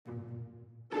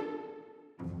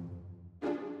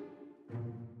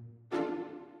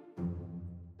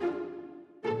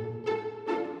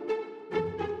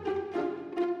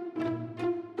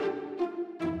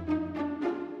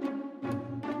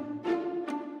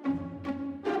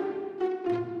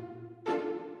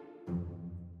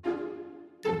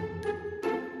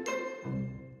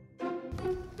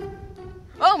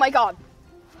my god.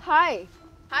 Hi,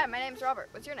 Hi, my name's Robert.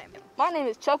 What's your name? my name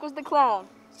is Chuckles the Clown.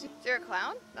 You're a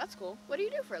clown? That's cool. What do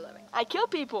you do for a living? I kill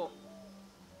people,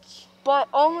 but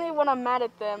only when I'm mad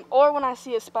at them or when I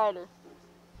see a spider.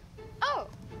 Oh.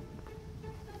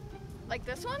 Like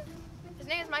this one? His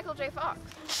name is Michael J. Fox.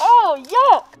 Oh,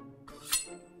 yuck!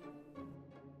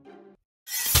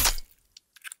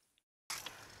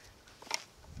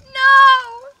 No!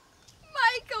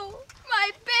 Michael, my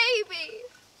baby!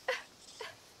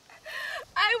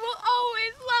 I will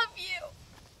always love you!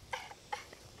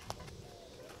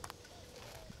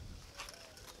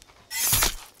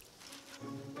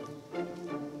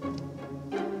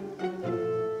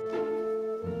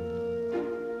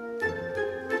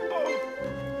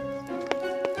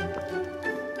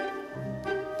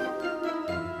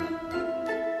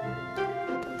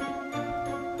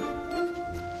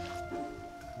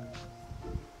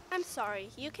 I'm sorry,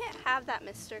 you can't have that,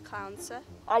 Mr. Clownsa.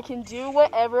 I can do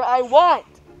whatever I want.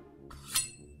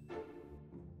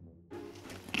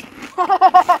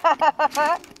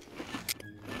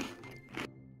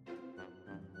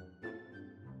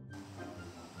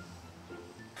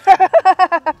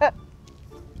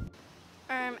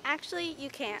 Actually, you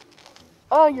can't.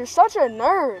 Oh, you're such a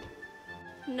nerd.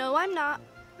 No, I'm not.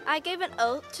 I gave an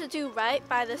oath to do right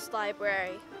by this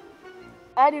library.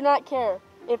 I do not care.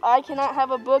 If I cannot have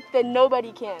a book, then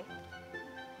nobody can.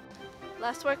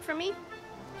 Less work for me?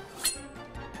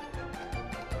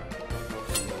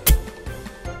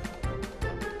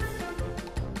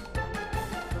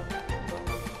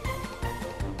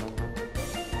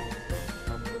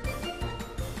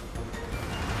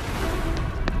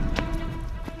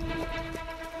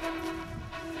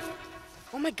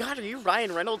 Oh my god, are you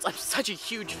Ryan Reynolds? I'm such a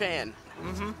huge fan.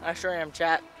 I sure am,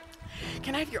 chat.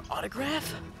 Can I have your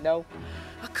autograph? No.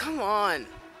 Oh, come on.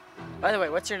 By the way,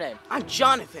 what's your name? I'm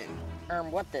Jonathan.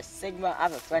 What the Sigma? I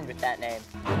have a friend with that name.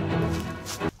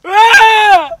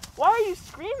 Why are you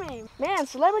screaming? Man,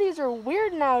 celebrities are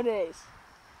weird nowadays.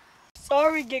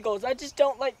 Sorry, Giggles. I just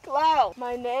don't like clowns.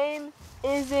 My name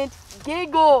isn't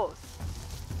Giggles.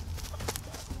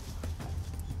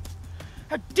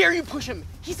 How dare you push him?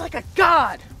 He's like a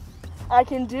god. I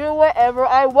can do whatever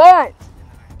I want.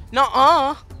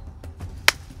 Nuh-uh.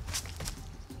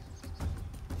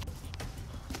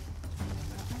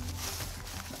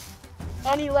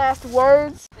 Any last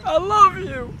words? I love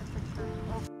you.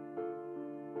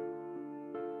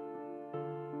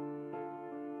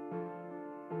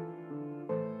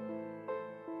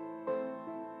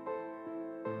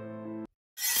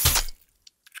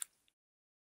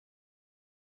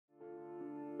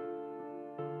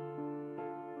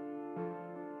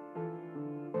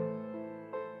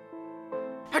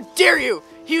 How dare you?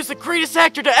 He was the greatest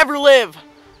actor to ever live.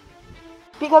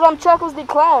 Because I'm Chuckles the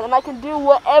Clown and I can do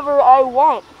whatever I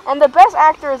want. And the best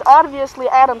actor is obviously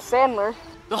Adam Sandler.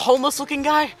 The homeless looking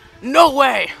guy? No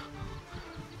way.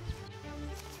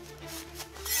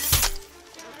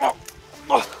 And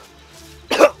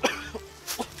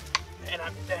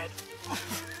I'm dead.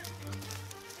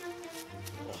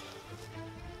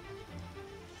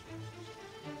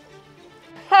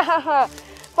 Ha ha ha!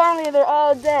 Finally they're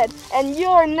all dead and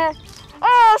you're next.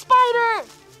 Ah, spider!